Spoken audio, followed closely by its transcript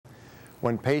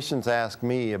When patients ask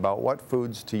me about what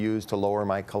foods to use to lower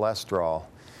my cholesterol,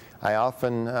 I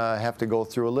often have to go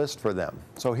through a list for them.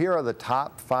 So here are the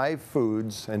top 5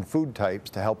 foods and food types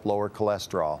to help lower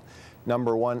cholesterol.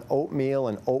 Number 1, oatmeal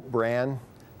and oat bran.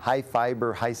 High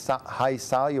fiber, high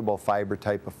soluble fiber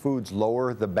type of foods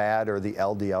lower the bad or the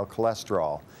LDL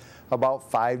cholesterol.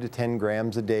 About 5 to 10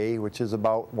 grams a day, which is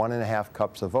about 1.5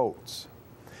 cups of oats.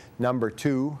 Number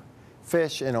 2,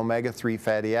 fish and omega-3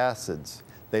 fatty acids.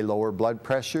 They lower blood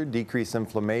pressure, decrease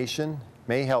inflammation,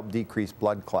 may help decrease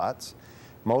blood clots.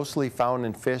 Mostly found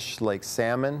in fish like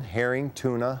salmon, herring,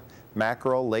 tuna,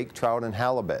 mackerel, lake trout, and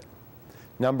halibut.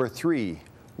 Number 3,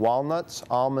 walnuts,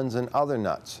 almonds, and other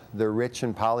nuts. They're rich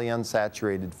in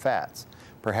polyunsaturated fats.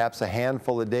 Perhaps a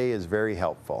handful a day is very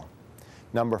helpful.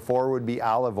 Number 4 would be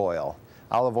olive oil.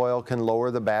 Olive oil can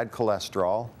lower the bad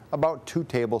cholesterol, about 2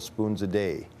 tablespoons a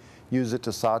day. Use it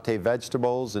to saute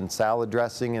vegetables in salad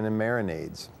dressing and in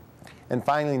marinades. And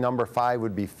finally, number 5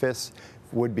 would be foods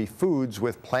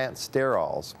with plant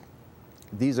sterols.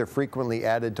 These are frequently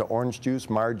added to orange juice,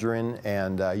 margarine,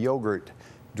 and yogurt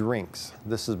drinks.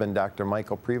 This has been Dr.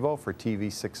 Michael Prevost for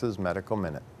TV6's Medical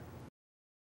Minute.